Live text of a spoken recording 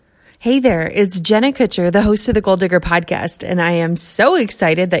Hey there, it's Jenna Kutcher, the host of the Goal Digger podcast, and I am so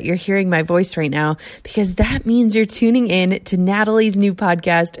excited that you're hearing my voice right now because that means you're tuning in to Natalie's new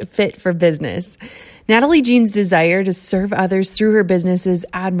podcast, Fit for Business. Natalie Jean's desire to serve others through her business is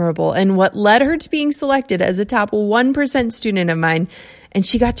admirable, and what led her to being selected as a top 1% student of mine, and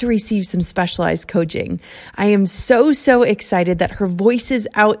she got to receive some specialized coaching. I am so excited that her voice is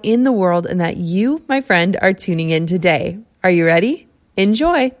out in the world and that you, my friend, are tuning in today. Are you ready?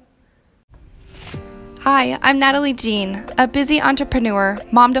 Enjoy! Hi, I'm Natalie Jean, a busy entrepreneur,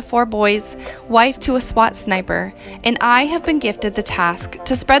 mom to 4 boys, wife to a SWAT sniper, and I have been gifted the task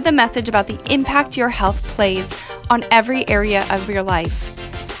to spread the message about the impact your health plays on every area of your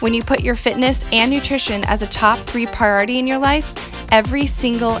life. When you put your fitness and nutrition as a top 3 priority in your life, every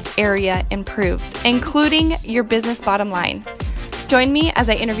single area improves, including your business bottom line. Join me as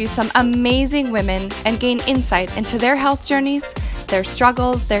I interview some amazing women and gain insight into their health journeys, their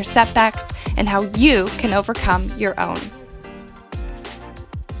struggles, their setbacks, and how you can overcome your own.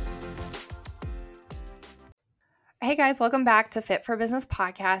 Hey guys, welcome back to Fit for Business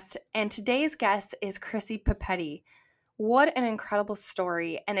podcast. And today's guest is Chrissy Papetti. What an incredible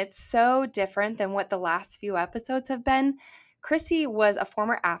story. And it's so different than what the last few episodes have been. Chrissy was a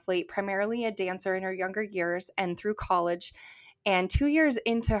former athlete, primarily a dancer in her younger years and through college. And 2 years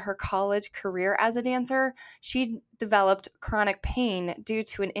into her college career as a dancer, she developed chronic pain due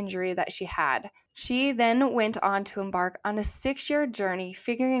to an injury that she had. She then went on to embark on a 6-year journey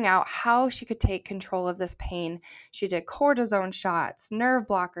figuring out how she could take control of this pain. She did cortisone shots, nerve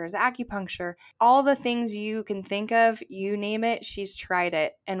blockers, acupuncture, all the things you can think of, you name it, she's tried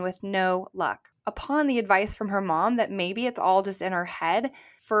it, and with no luck. Upon the advice from her mom that maybe it's all just in her head,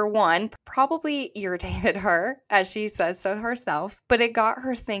 for one, probably irritated her, as she says so herself, but it got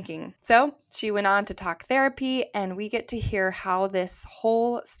her thinking. So she went on to talk therapy, and we get to hear how this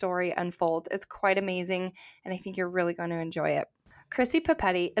whole story unfolds. It's quite amazing, and I think you're really going to enjoy it. Chrissy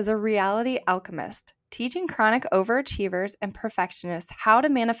Papetti is a reality alchemist, teaching chronic overachievers and perfectionists how to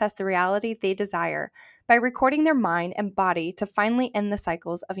manifest the reality they desire by recording their mind and body to finally end the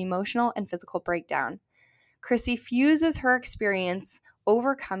cycles of emotional and physical breakdown. Chrissy fuses her experience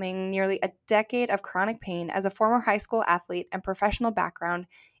overcoming nearly a decade of chronic pain as a former high school athlete and professional background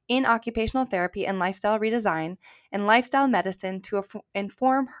in occupational therapy and lifestyle redesign and lifestyle medicine to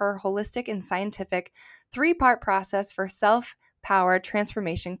inform her holistic and scientific 3-part process for self-powered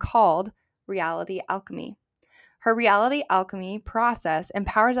transformation called Reality Alchemy. Her Reality Alchemy process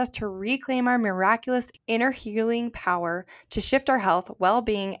empowers us to reclaim our miraculous inner healing power to shift our health,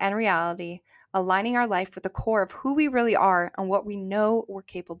 well-being, and reality, aligning our life with the core of who we really are and what we know we're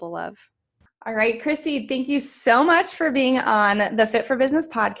capable of. All right, Chrissy, thank you so much for being on the Fit for Business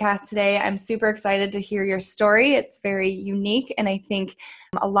podcast today. I'm super excited to hear your story. It's very unique, and I think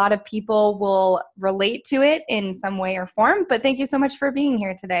a lot of people will relate to it in some way or form, but thank you so much for being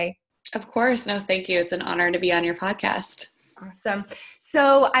here today. Of course. No, thank you. It's an honor to be on your podcast. Awesome.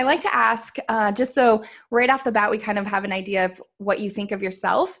 So I like to ask, just so right off the bat, we kind of have an idea of what you think of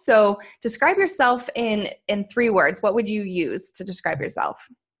yourself. So describe yourself in 3 words. What would you use to describe yourself?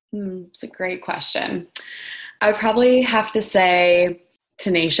 It's a great question. I would probably have to say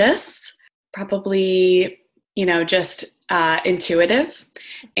tenacious, probably, just intuitive.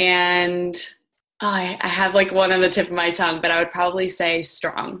 And I have like one on the tip of my tongue, but I would probably say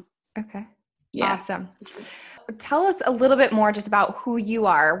strong. Okay. Yeah. Awesome. Tell us a little bit more just about who you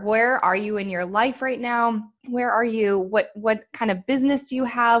are. Where are you in your life right now? Where are you? What kind of business do you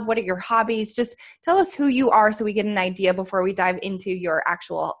have? What are your hobbies? Just tell us who you are so we get an idea before we dive into your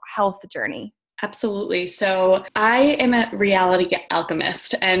actual health journey. Absolutely. So I am a reality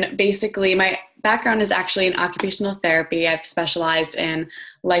alchemist, and basically my background is actually in occupational therapy. I've specialized in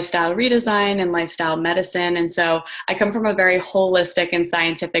lifestyle redesign and lifestyle medicine. And so I come from a very holistic and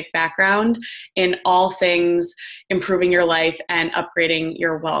scientific background in all things improving your life and upgrading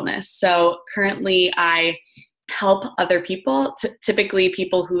your wellness. So currently I help other people, typically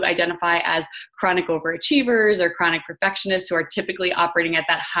people who identify as chronic overachievers or chronic perfectionists who are typically operating at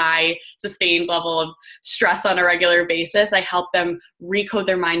that high sustained level of stress on a regular basis. I help them recode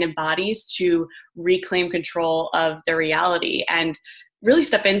their mind and bodies to reclaim control of their reality and really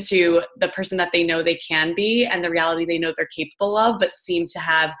step into the person that they know they can be and the reality they know they're capable of, but seem to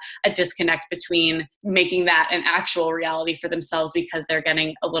have a disconnect between making that an actual reality for themselves because they're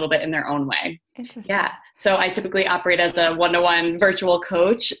getting a little bit in their own way. Interesting. Yeah. So I typically operate as a one-to-one virtual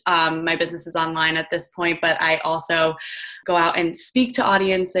coach. My business is online at this point, but I also go out and speak to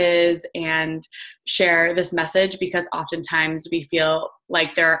audiences and share this message because oftentimes we feel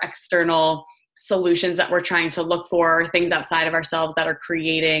like there are external solutions that we're trying to look for, or things outside of ourselves that are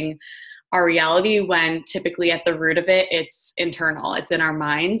creating our reality, when typically at the root of it, it's internal, it's in our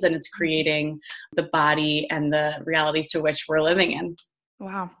minds, and it's creating the body and the reality to which we're living in.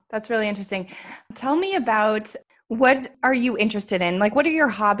 Wow, that's really interesting. Tell me about, what are you interested in? Like, what are your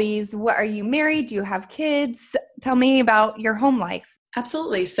hobbies? What, are you married? Do you have kids? Tell me about your home life.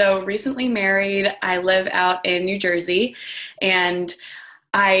 Absolutely. So recently married, I live out in New Jersey, and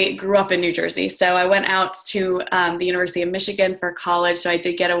I grew up in New Jersey. So I went out to the University of Michigan for college. So I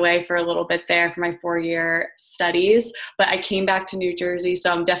did get away for a little bit there for my 4-year studies, but I came back to New Jersey.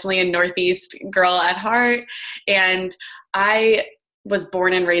 So I'm definitely a Northeast girl at heart. And I was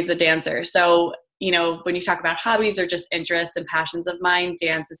born and raised a dancer. So, you know, when you talk about hobbies or just interests and passions of mine,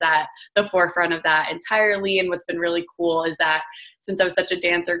 dance is at the forefront of that entirely. And what's been really cool is that since I was such a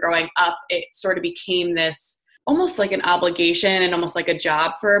dancer growing up, it sort of became this almost like an obligation and almost like a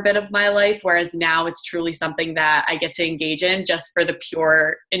job for a bit of my life. Whereas now it's truly something that I get to engage in just for the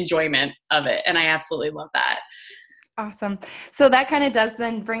pure enjoyment of it. And I absolutely love that. Awesome. So that kind of does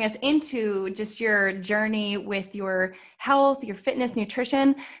then bring us into just your journey with your health, your fitness,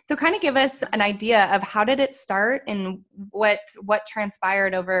 nutrition. So kind of give us an idea of, how did it start and what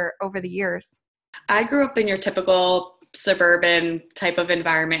transpired over the years? I grew up in your typical suburban type of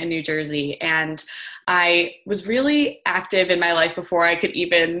environment in New Jersey. And I was really active in my life before I could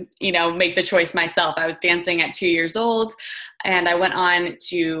even, you know, make the choice myself. I was dancing at 2 years old, and I went on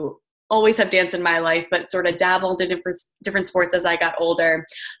to always have dance in my life, but sort of dabbled in different sports as I got older,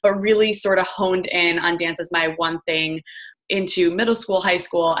 but really sort of honed in on dance as my one thing into middle school, high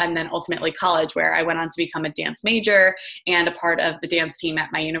school, and then ultimately college, where I went on to become a dance major and a part of the dance team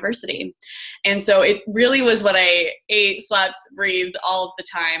at my university. And so it really was what I ate, slept, breathed all of the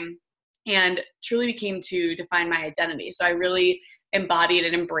time, and truly became to define my identity. So I really embodied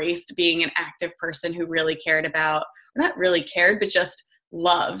and embraced being an active person who really cared about, not really cared, but just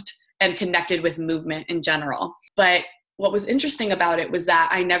loved and connected with movement in general. But what was interesting about it was that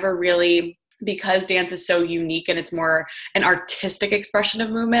I never really, because dance is so unique and it's more an artistic expression of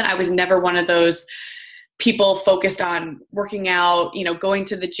movement, I was never one of those people focused on working out, you know, going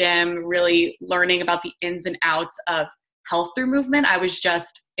to the gym, really learning about the ins and outs of health through movement. I was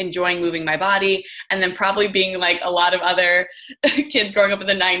just enjoying moving my body, and then probably being like a lot of other kids growing up in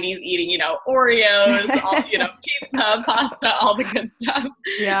the 90s, eating, you know, Oreos, all, you know, pizza, pasta, all the good stuff.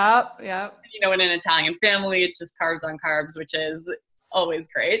 Yep. You know, in an Italian family, it's just carbs on carbs, which is always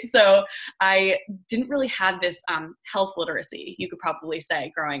great. So I didn't really have this health literacy, you could probably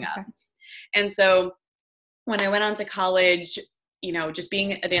say, growing up. Okay. And so when I went on to college, you know, just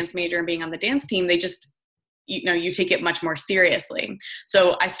being a dance major and being on the dance team, they just, you know, you take it much more seriously.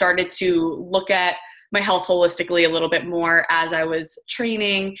 So I started to look at my health holistically a little bit more as I was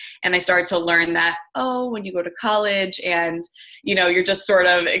training. And I started to learn that, oh, when you go to college and, you know, you're just sort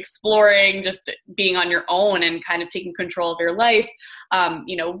of exploring, just being on your own and kind of taking control of your life,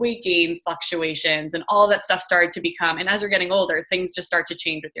 you know, weight gain fluctuations and all that stuff started to become, and as you're getting older, things just start to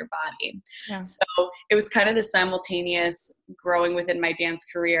change with your body. Yeah. So it was kind of the simultaneous growing within my dance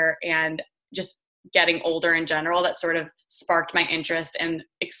career and just getting older in general that sort of sparked my interest in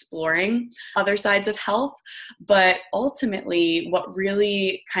exploring other sides of health. But ultimately, what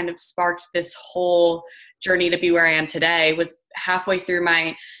really kind of sparked this whole journey to be where I am today was halfway through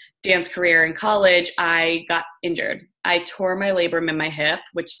my dance career in college, I got injured. I tore my labrum in my hip,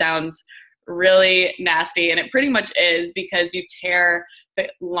 which sounds really nasty, and it pretty much is, because you tear the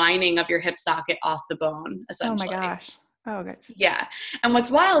lining of your hip socket off the bone, essentially. Oh my gosh. Oh, gosh. Yeah. And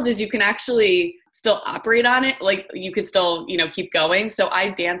what's wild is you can actually still operate on it. Like, you could still, you know, keep going. So I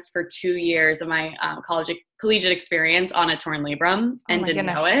danced for 2 years of my collegiate experience on a torn labrum and didn't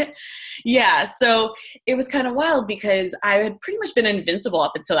know it. Yeah. So it was kind of wild because I had pretty much been invincible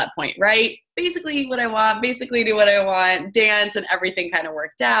up until that point, right? Basically eat what I want, basically do what I want, dance, and everything kind of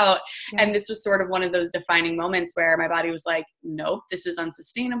worked out. Yeah. And this was sort of one of those defining moments where my body was like, nope, this is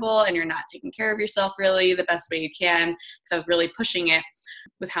unsustainable and you're not taking care of yourself really the best way you can, because I was really pushing it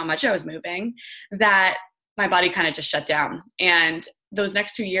with how much I was moving, that my body kind of just shut down. And those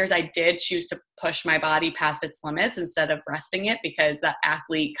next 2 years, I did choose to push my body past its limits instead of resting it, because that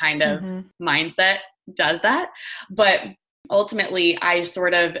athlete kind of mindset does that. But ultimately, I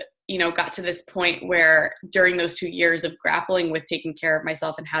sort of, you know, got to this point where during those 2 years of grappling with taking care of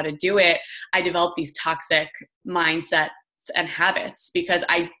myself and how to do it, I developed these toxic mindsets and habits because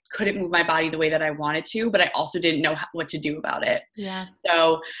I couldn't move my body the way that I wanted to, but I also didn't know what to do about it. Yeah.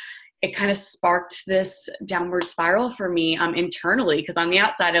 So it kind of sparked this downward spiral for me internally, because on the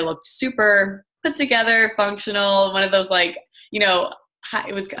outside I looked super put together, functional, one of those, like, you know,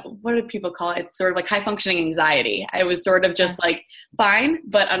 it was, what did people call it? It's sort of like high functioning anxiety. I was sort of just like fine,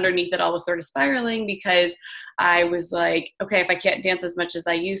 but underneath it all was sort of spiraling because I was like, okay, if I can't dance as much as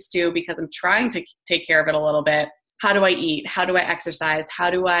I used to because I'm trying to take care of it a little bit, how do I eat? How do I exercise? How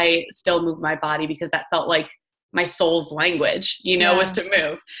do I still move my body? Because that felt like my soul's language, was to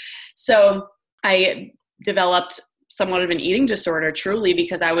move. So I developed somewhat of an eating disorder truly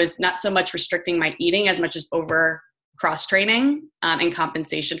because I was not so much restricting my eating as much as over cross training in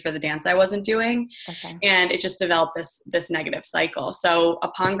compensation for the dance I wasn't doing. Okay. And it just developed this negative cycle. So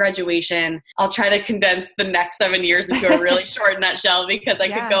upon graduation, I'll try to condense the next 7 years into a really short nutshell because I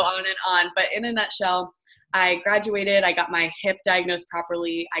could go on and on. But in a nutshell, I graduated, I got my hip diagnosed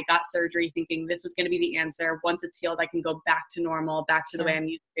properly. I got surgery thinking this was going to be the answer. Once it's healed, I can go back to normal, back to the way I'm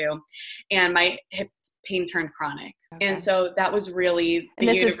used to. And my hip pain turned chronic. Okay. And so that was really the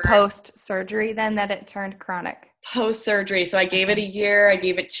universe. Is post-surgery then that it turned chronic? Post-surgery. So I gave it a year, I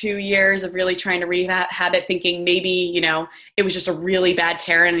gave it 2 years of really trying to rehab it, thinking maybe, it was just a really bad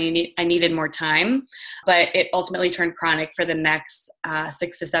tear and I needed more time. But it ultimately turned chronic for the next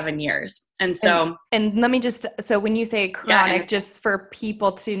 6 to 7 years. And so, and let me just, so when you say chronic, just for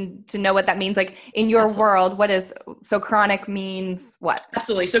people to know what that means, like in your world, so chronic means what?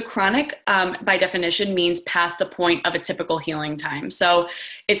 Absolutely. So chronic, by definition, means past the point of a typical healing time. So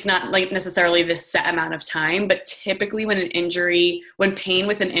it's not like necessarily this set amount of time, but typically when pain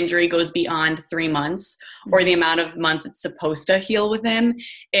with an injury goes beyond 3 months or the amount of months it's supposed to heal within,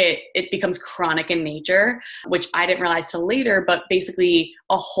 it becomes chronic in nature, which I didn't realize till later, but basically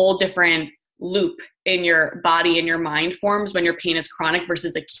a whole different loop in your body and your mind forms when your pain is chronic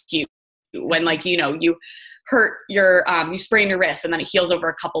versus acute. When you hurt you sprain your wrist and then it heals over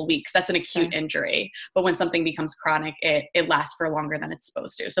a couple weeks, that's an acute injury. But when something becomes chronic, it lasts for longer than it's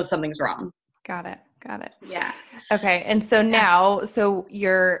supposed to. So something's wrong. Got it. Yeah. Okay. And so now, so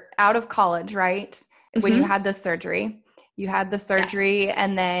you're out of college, right? Mm-hmm. When you had this surgery,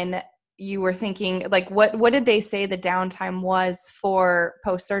 and then you were thinking, like, what did they say the downtime was for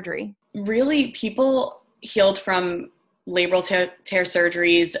post-surgery? Really, people healed from labral tear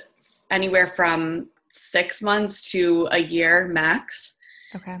surgeries anywhere from 6 months to a year max.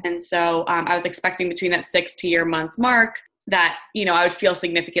 Okay. And so I was expecting between that 6 to year month mark that, I would feel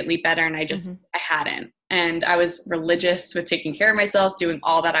significantly better. And I hadn't. And I was religious with taking care of myself, doing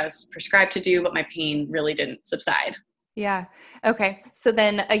all that I was prescribed to do, but my pain really didn't subside. Yeah. Okay. So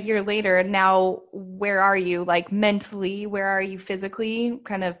then a year later, now where are you? Like mentally, where are you physically?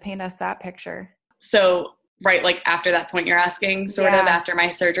 Kind of paint us that picture. So, right, like after that point you're asking, sort of after my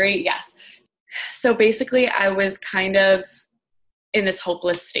surgery? Yes. So basically I was kind of in this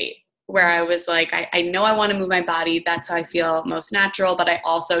hopeless state where I was like, I know I want to move my body. That's how I feel most natural, but I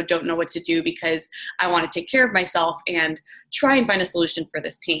also don't know what to do because I want to take care of myself and try and find a solution for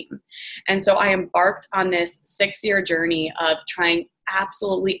this pain. And so I embarked on this 6-year journey of trying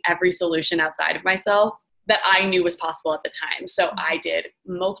absolutely every solution outside of myself that I knew was possible at the time. So I did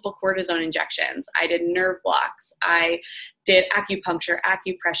multiple cortisone injections. I did nerve blocks. I did acupuncture,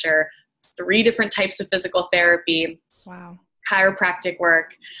 acupressure, 3 different types of physical therapy. Wow. Chiropractic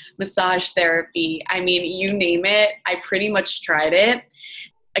work, massage therapy. I mean, you name it, I pretty much tried it.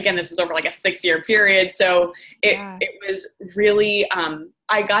 Again, this was over like a 6-year period. So it was really,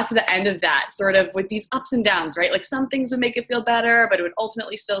 I got to the end of that sort of with these ups and downs, right? Like some things would make it feel better, but it would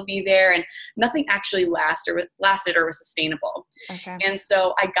ultimately still be there and nothing actually lasted or was sustainable. Okay. And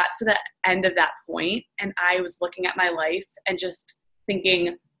so I got to the end of that point and I was looking at my life and just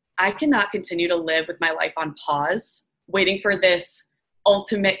thinking, I cannot continue to live with my life on pause, waiting for this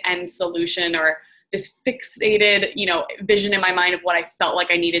ultimate end solution or this fixated, vision in my mind of what I felt like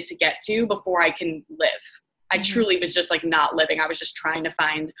I needed to get to before I can live. I truly was just like not living. I was just trying to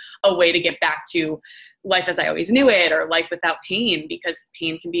find a way to get back to life as I always knew it or life without pain because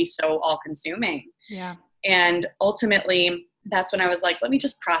pain can be so all consuming. Yeah. And ultimately that's when I was like, let me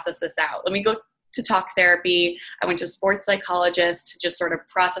just process this out. Let me go to talk therapy. I went to a sports psychologist to just sort of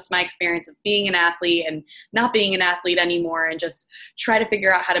process my experience of being an athlete and not being an athlete anymore and just try to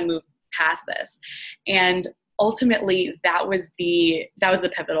figure out how to move past this. And ultimately that was the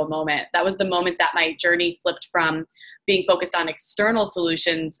pivotal moment. That was the moment that my journey flipped from being focused on external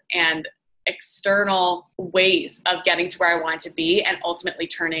solutions and external ways of getting to where I wanted to be and ultimately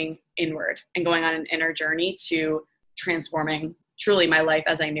turning inward and going on an inner journey to transforming truly my life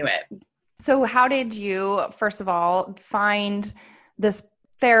as I knew it. So how did you, first of all, find this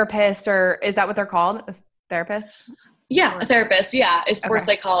therapist, or is that what they're called? A therapist? Yeah, a therapist. Yeah. A sports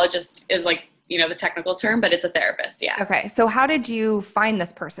psychologist is like, the technical term, but it's a therapist. Yeah. Okay. So how did you find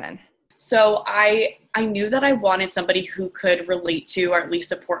this person? So I knew that I wanted somebody who could relate to, or at least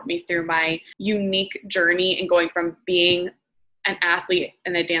support me through my unique journey in going from being an athlete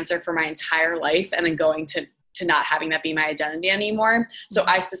and a dancer for my entire life and then going to not having that be my identity anymore. So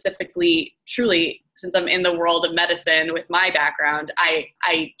I specifically, truly, since I'm in the world of medicine with my background,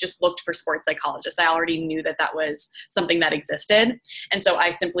 I just looked for sports psychologists. I already knew that was something that existed. And so I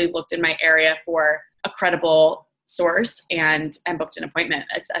simply looked in my area for a credible source and booked an appointment.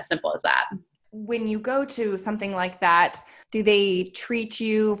 It's as simple as that. When you go to something like that, do they treat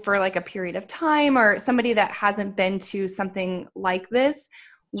you for like a period of time, or somebody that hasn't been to something like this?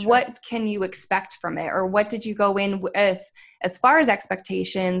 Sure. What can you expect from it? Or what did you go in with as far as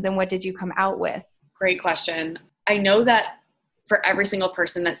expectations, and what did you come out with? Great question. I know that for every single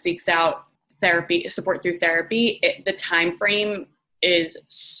person that seeks out therapy, support through therapy, the time frame is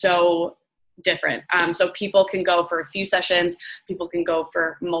so different. So people can go for a few sessions, people can go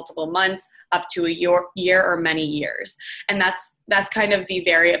for multiple months, up to a year or many years. And that's kind of the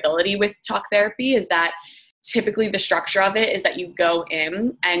variability with talk therapy, is that typically the structure of it is that you go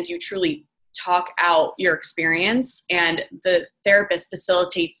in and you truly talk out your experience, and the therapist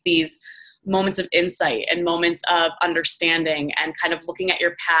facilitates these moments of insight and moments of understanding and kind of looking at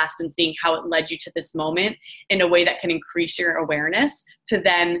your past and seeing how it led you to this moment in a way that can increase your awareness to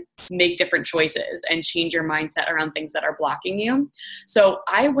then make different choices and change your mindset around things that are blocking you. So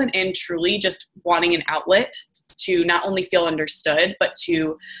I went in truly just wanting an outlet to not only feel understood, but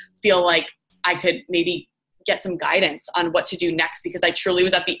to feel like I could maybe get some guidance on what to do next, because I truly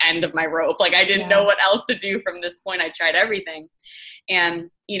was at the end of my rope. Like I didn't know what else to do from this point. I tried everything. And,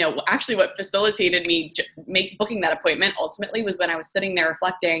 actually what facilitated me booking that appointment ultimately was when I was sitting there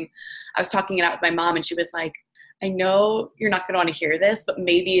reflecting. I was talking it out with my mom, and she was like, I know you're not going to want to hear this, but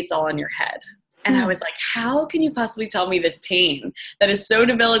maybe it's all in your head. And I was like, how can you possibly tell me this pain that is so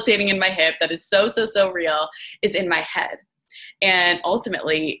debilitating in my hip, that is so real, is in my head? And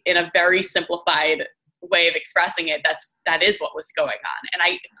ultimately, in a very simplified way of expressing it, that is what was going on. And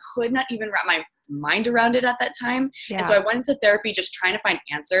I could not even wrap my mind around it at that time. Yeah. And so I went into therapy just trying to find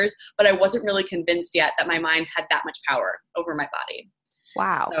answers, but I wasn't really convinced yet that my mind had that much power over my body.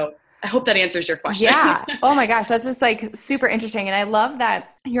 Wow. So I hope that answers your question. Yeah. Oh my gosh. That's just like super interesting. And I love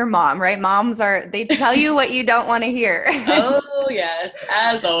that your mom, right? Moms they tell you what you don't want to hear. Oh yes.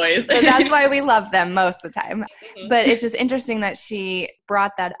 As always. So that's why we love them most of the time. Mm-hmm. But it's just interesting that she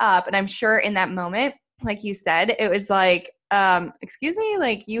brought that up. And I'm sure in that moment, like you said, it was like, excuse me,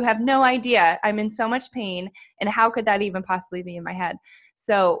 like you have no idea. I'm in so much pain. And how could that even possibly be in my head?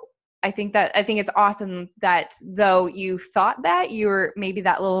 So I think it's awesome that though you thought that, maybe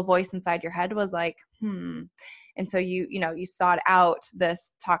that little voice inside your head was like, And so you sought out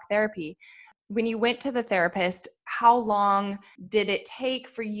this talk therapy. When you went to the therapist, how long did it take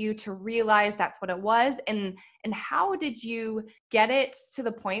for you to realize that's what it was? And how did you get it to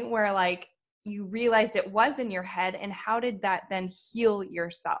the point where like you realized it was in your head, and how did that then heal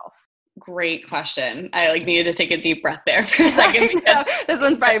yourself? Great question. I needed to take a deep breath there for a second. Because this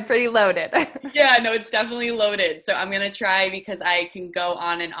one's probably pretty loaded. Yeah, no, it's definitely loaded. So I'm going to try, because I can go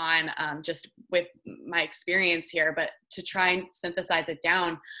on and on just with my experience here, but to try and synthesize it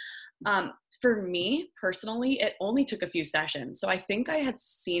down. For me personally, it only took a few sessions. So I think I had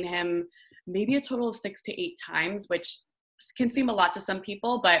seen him maybe a total of 6 to 8 times, which can seem a lot to some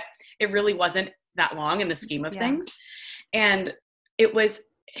people, but it really wasn't that long in the scheme of things. And it was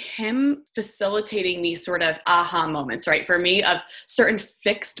him facilitating these sort of aha moments, right, for me, of certain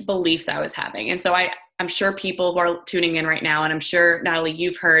fixed beliefs I was having. And so I'm sure people who are tuning in right now, and I'm sure, Natalie,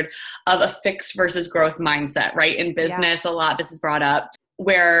 you've heard of a fixed versus growth mindset, right? In business, a lot this is brought up,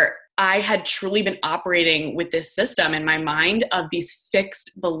 where I had truly been operating with this system in my mind of these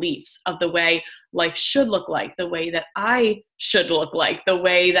fixed beliefs of the way life should look like, the way that I should look like, the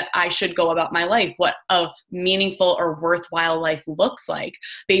way that I should go about my life, what a meaningful or worthwhile life looks like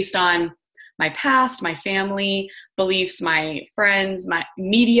based on my past, my family beliefs, my friends, my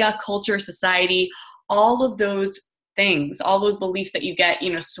media, culture, society, all of those things, all those beliefs that you get,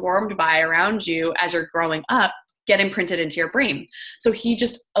 swarmed by around you as you're growing up, get imprinted into your brain. So he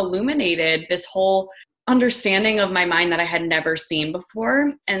just illuminated this whole understanding of my mind that I had never seen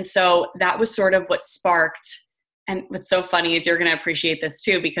before. And so that was sort of what sparked. And what's so funny is you're going to appreciate this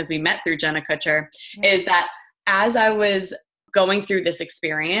too, because we met through Jenna Kutcher, is that as I was going through this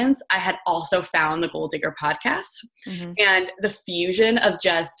experience, I had also found the Goal Digger podcast. And the fusion of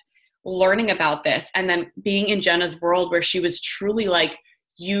just learning about this and then being in Jenna's world, where she was truly like,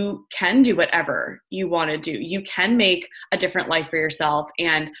 you can do whatever you want to do. You can make a different life for yourself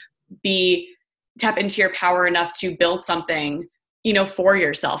and tap into your power enough to build something for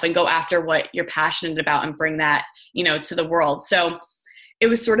yourself and go after what you're passionate about and bring that, to the world. So it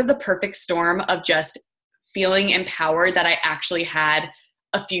was sort of the perfect storm of just feeling empowered that I actually had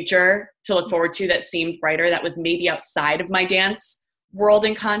a future to look forward to that seemed brighter, that was maybe outside of my dance world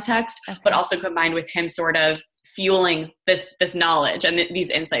and context, but also combined with him sort of fueling this knowledge and these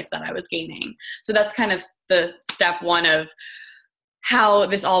insights that I was gaining. So that's kind of the step one of how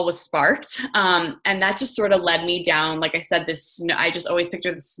this all was sparked. And that just sort of led me down, like I said, I just always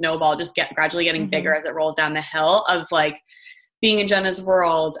picture the snowball just gradually getting bigger as it rolls down the hill of like being in Jenna's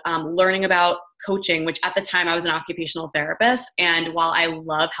world, learning about coaching, which at the time I was an occupational therapist. And while I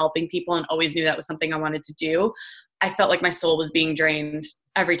love helping people and always knew that was something I wanted to do, I felt like my soul was being drained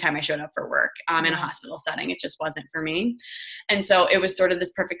every time I showed up for work in a hospital setting. It just wasn't for me. And so it was sort of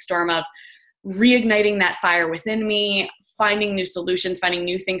this perfect storm of reigniting that fire within me, finding new solutions, finding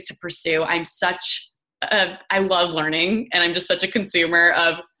new things to pursue. I love learning, and I'm just such a consumer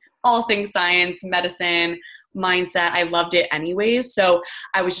of all things science, medicine, mindset. I loved it anyways. So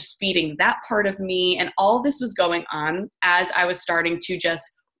I was just feeding that part of me, and all of this was going on as I was starting to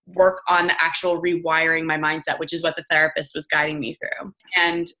just work on the actual rewiring my mindset, which is what the therapist was guiding me through.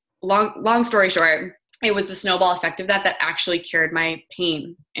 And long story short, it was the snowball effect of that actually cured my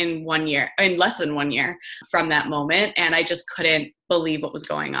pain in less than 1 year from that moment. And I just couldn't believe what was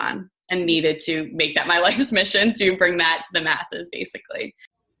going on and needed to make that my life's mission to bring that to the masses, basically.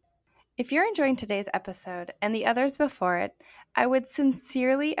 If you're enjoying today's episode and the others before it, I would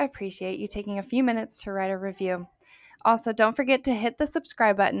sincerely appreciate you taking a few minutes to write a review. Also, don't forget to hit the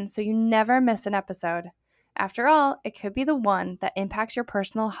subscribe button so you never miss an episode. After all, it could be the one that impacts your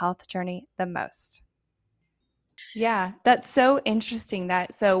personal health journey the most. Yeah, that's so interesting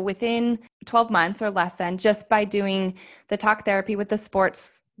so within 12 months or less than, just by doing the talk therapy with the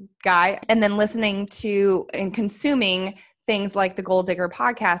sports guy and then listening to and consuming things like the Goal Digger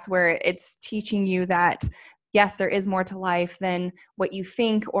podcast, where it's teaching you that yes, there is more to life than what you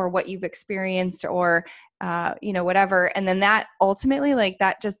think or what you've experienced or, whatever. And then that ultimately, like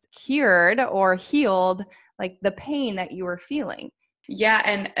that just cured or healed like the pain that you were feeling. Yeah.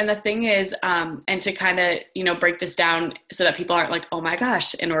 And the thing is, and to kind of, break this down so that people aren't like, oh my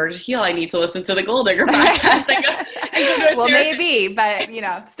gosh, in order to heal, I need to listen to the Goal Digger podcast. Well, maybe, but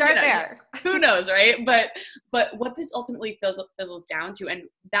start there. Who knows, right? But what this ultimately fizzles down to, and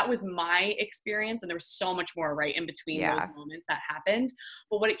that was my experience, and there was so much more right in between those moments that happened.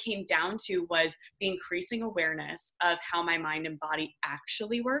 But what it came down to was the increasing awareness of how my mind and body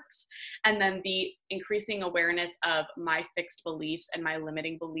actually works, and then the increasing awareness of my fixed beliefs and my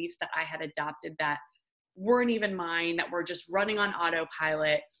limiting beliefs that I had adopted that weren't even mine, that were just running on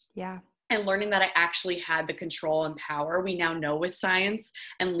autopilot. Yeah. And learning that I actually had the control and power we now know with science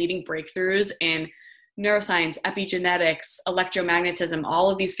and leading breakthroughs in neuroscience, epigenetics, electromagnetism, all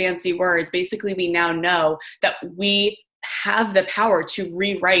of these fancy words. Basically, we now know that we have the power to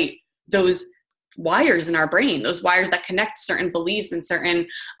rewrite those wires in our brain, those wires that connect certain beliefs and certain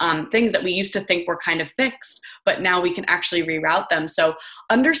things that we used to think were kind of fixed, but now we can actually reroute them. So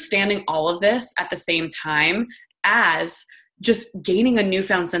understanding all of this at the same time as just gaining a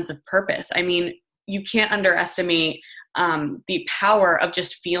newfound sense of purpose. I mean, you can't underestimate the power of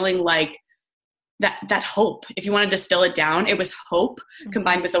just feeling like that hope. If you want to distill it down, it was hope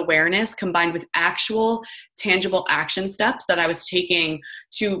combined with awareness, combined with actual tangible action steps that I was taking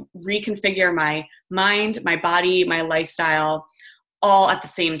to reconfigure my mind, my body, my lifestyle, all at the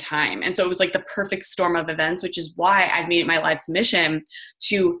same time. And so it was like the perfect storm of events, which is why I've made it my life's mission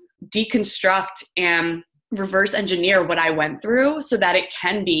to deconstruct and reverse engineer what I went through so that it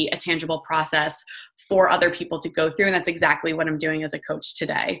can be a tangible process for other people to go through. And that's exactly what I'm doing as a coach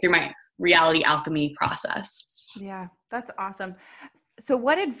today through my reality alchemy process. Yeah, that's awesome. So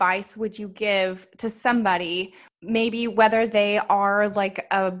what advice would you give to somebody, maybe whether they are like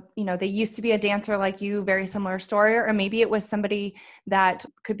they used to be a dancer like you, very similar story, or maybe it was somebody that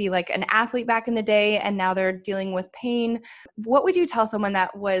could be like an athlete back in the day and now they're dealing with pain. What would you tell someone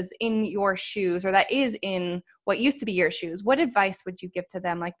that was in your shoes or that is in what used to be your shoes? What advice would you give to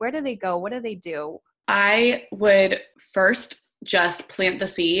them? Like, where do they go? What do they do? I would first just plant the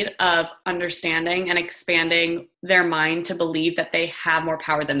seed of understanding and expanding their mind to believe that they have more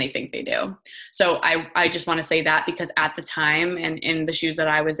power than they think they do. So I just want to say that because at the time and in the shoes that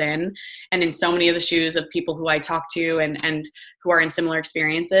I was in, and in so many of the shoes of people who I talk to and who are in similar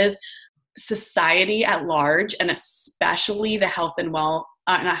experiences, society at large, and especially the health and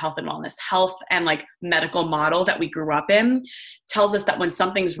like medical model that we grew up in, tells us that when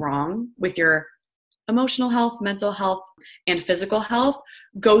something's wrong with your emotional health, mental health, and physical health,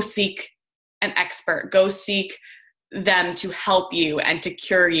 go seek an expert, go seek them to help you and to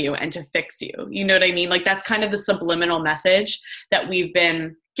cure you and to fix you. You know what I mean? Like that's kind of the subliminal message that we've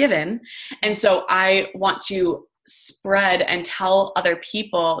been given. And so I want to spread and tell other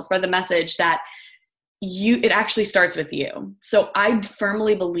people, spread the message that it actually starts with you. So I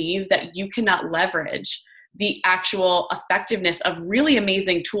firmly believe that you cannot leverage the actual effectiveness of really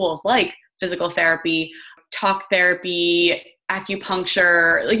amazing tools like physical therapy, talk therapy,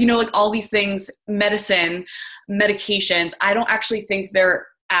 acupuncture, like all these things, medicine, medications. I don't actually think they're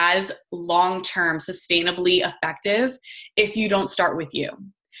as long-term sustainably effective if you don't start with you.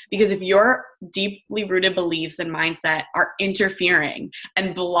 Because if your deeply rooted beliefs and mindset are interfering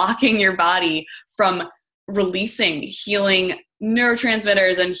and blocking your body from releasing, healing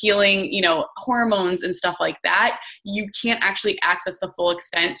neurotransmitters and healing, hormones and stuff like that, you can't actually access the full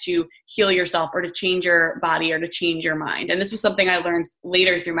extent to heal yourself or to change your body or to change your mind. And this was something I learned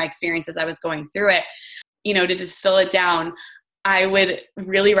later through my experience as I was going through it. To distill it down, I would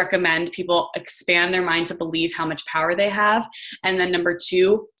really recommend people expand their mind to believe how much power they have. And then number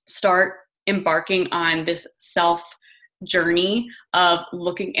 2, start embarking on this self journey of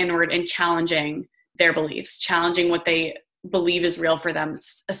looking inward and challenging their beliefs, challenging what they believe is real for them,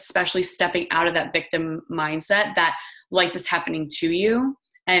 especially stepping out of that victim mindset that life is happening to you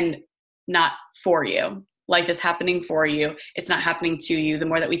and not for you. Life is happening for you. It's not happening to you. The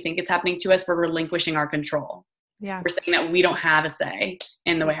more that we think it's happening to us, we're relinquishing our control. Yeah. We're saying that we don't have a say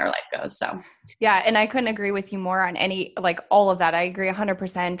in the way our life goes. So yeah. And I couldn't agree with you more on all of that. I agree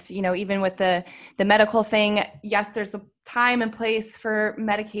 100%, even with the medical thing. Yes, there's a time and place for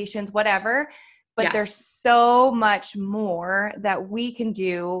medications, whatever, but yes, there's so much more that we can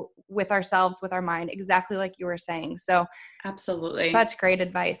do with ourselves, with our mind, exactly like you were saying. So absolutely. Such great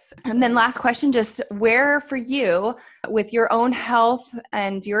advice. Absolutely. And then last question, just where for you with your own health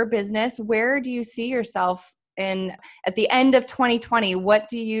and your business, where do you see yourself at the end of 2020? What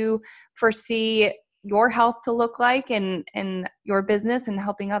do you foresee your health to look like in your business and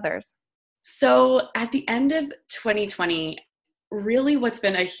helping others? So at the end of 2020, really what's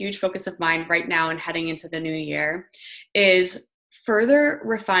been a huge focus of mine right now and heading into the new year is further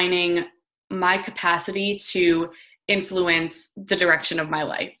refining my capacity to influence the direction of my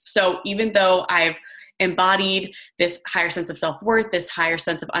life. So even though I've embodied this higher sense of self-worth, this higher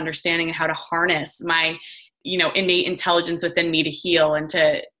sense of understanding and how to harness my innate intelligence within me to heal and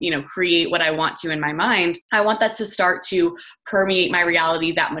to, create what I want to in my mind, I want that to start to permeate my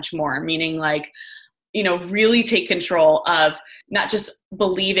reality that much more, meaning really take control of not just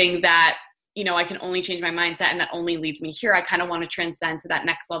believing that, I can only change my mindset and that only leads me here. I kind of want to transcend to that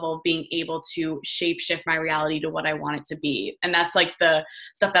next level of being able to shape shift my reality to what I want it to be. And that's the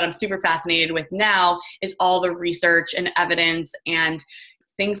stuff that I'm super fascinated with now is all the research and evidence and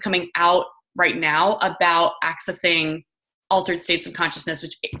things coming out right now about accessing altered states of consciousness,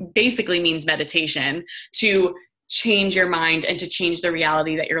 which basically means meditation, to change your mind and to change the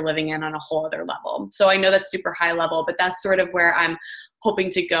reality that you're living in on a whole other level. So I know that's super high level, but that's sort of where I'm hoping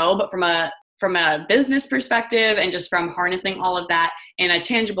to go. But from a business perspective and just from harnessing all of that in a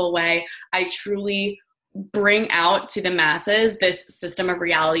tangible way, I truly bring out to the masses this system of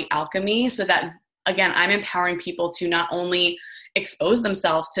reality alchemy so that, again, I'm empowering people to not only expose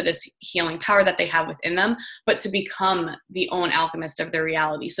themselves to this healing power that they have within them, but to become the own alchemist of their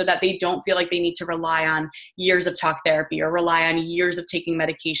reality so that they don't feel like they need to rely on years of talk therapy or rely on years of taking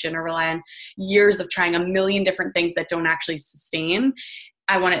medication or rely on years of trying a million different things that don't actually sustain.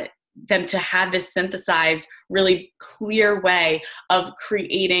 I want them to have this synthesized, really clear way of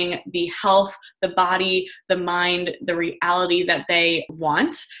creating the health, the body, the mind, the reality that they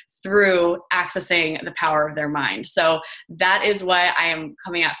want through accessing the power of their mind. So that is what I am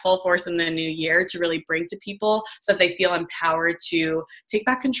coming at full force in the new year to really bring to people so that they feel empowered to take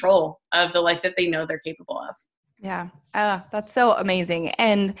back control of the life that they know they're capable of. Yeah, that's so amazing.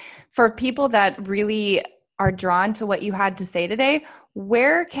 And for people that really are drawn to what you had to say today,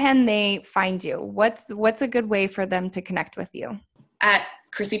 where can they find you? What's a good way for them to connect with you? At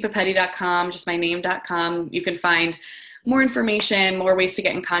ChrissyPapetti.com, just my name.com. You can find more information, more ways to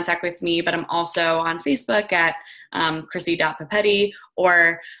get in contact with me, but I'm also on Facebook at Chrissy.Papetti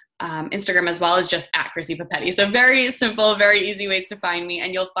or Instagram as well as just at Chrissy Papetti. So very simple, very easy ways to find me.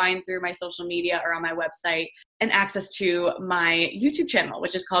 And you'll find through my social media or on my website and access to my YouTube channel,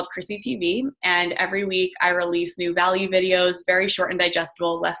 which is called Chrissy TV. And every week I release new value videos, very short and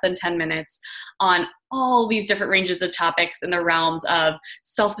digestible, less than 10 minutes on all these different ranges of topics in the realms of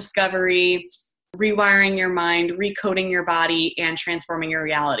self-discovery, rewiring your mind, recoding your body, and transforming your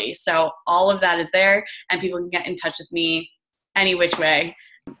reality. So all of that is there and people can get in touch with me any which way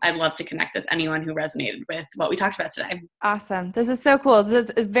I'd love to connect with anyone who resonated with what we talked about today. Awesome. This is so cool. This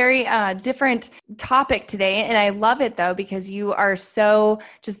is a very different topic today. And I love it though, because you are so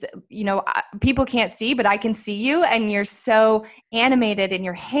just, people can't see, but I can see you, and you're so animated and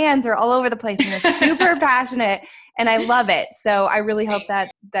your hands are all over the place and you're super passionate, and I love it. So I really hope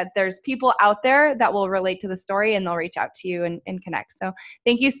that there's people out there that will relate to the story and they'll reach out to you and connect. So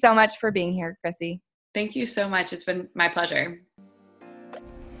thank you so much for being here, Chrissy. Thank you so much. It's been my pleasure.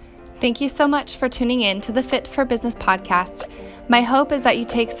 Thank you so much for tuning in to the Fit for Business podcast. My hope is that you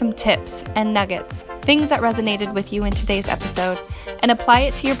take some tips and nuggets, things that resonated with you in today's episode, and apply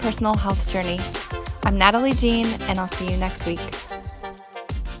it to your personal health journey. I'm Natalie Jean, and I'll see you next week.